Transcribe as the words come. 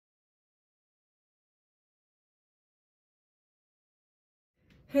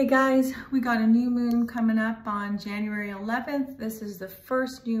Hey guys, we got a new moon coming up on January 11th. This is the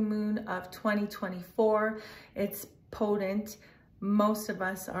first new moon of 2024. It's potent. Most of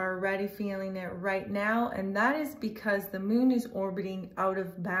us are already feeling it right now, and that is because the moon is orbiting out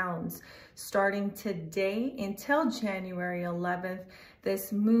of bounds. Starting today until January 11th,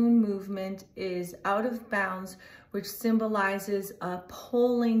 this moon movement is out of bounds, which symbolizes a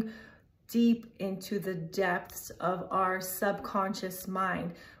pulling deep into the depths of our subconscious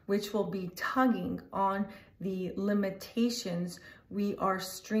mind, which will be tugging on the limitations we are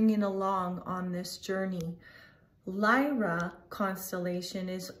stringing along on this journey. Lyra constellation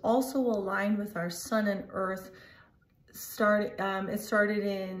is also aligned with our sun and earth. It started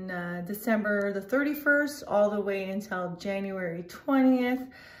in December the 31st all the way until January 20th.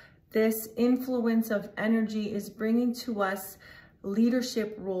 This influence of energy is bringing to us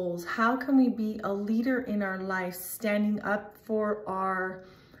leadership roles. How can we be a leader in our life, standing up for our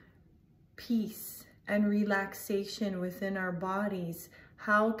peace and relaxation within our bodies?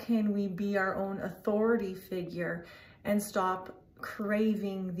 How can we be our own authority figure and stop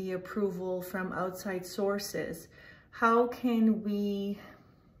craving the approval from outside sources? How can we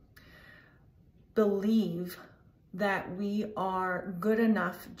believe that we are good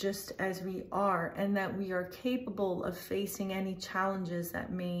enough just as we are, and that we are capable of facing any challenges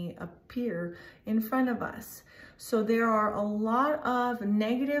that may appear in front of us? So there are a lot of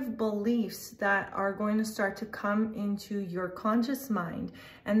negative beliefs that are going to start to come into your conscious mind,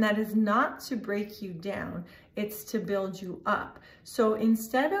 and that is not to break you down, it's to build you up. So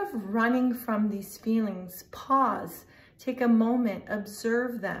instead of running from these feelings, pause, take a moment,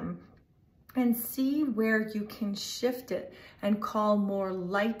 observe them, and see where you can shift it and call more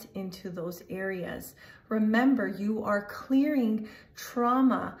light into those areas. Remember, you are clearing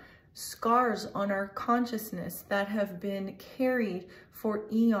trauma, scars on our consciousness that have been carried for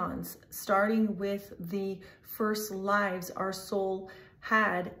eons, starting with the first lives our soul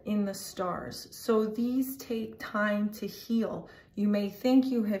had in the stars. So these take time to heal. You may think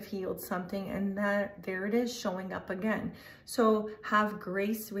you have healed something, and that there it is showing up again. So have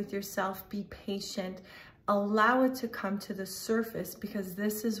grace with yourself, be patient, allow it to come to the surface, because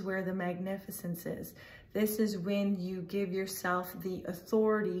this is where the magnificence is. This is when you give yourself the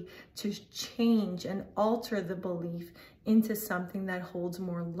authority to change and alter the belief into something that holds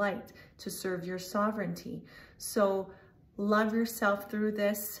more light to serve your sovereignty. So love yourself through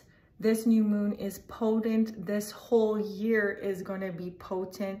this. This new moon is potent. This whole year is going to be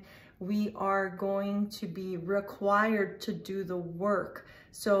potent. We are going to be required to do the work.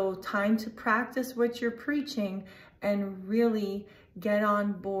 So time to practice what you're preaching and really get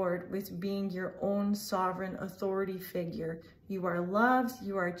on board with being your own sovereign authority figure. You are loved,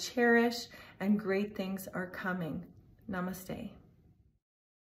 you are cherished, and great things are coming. Namaste.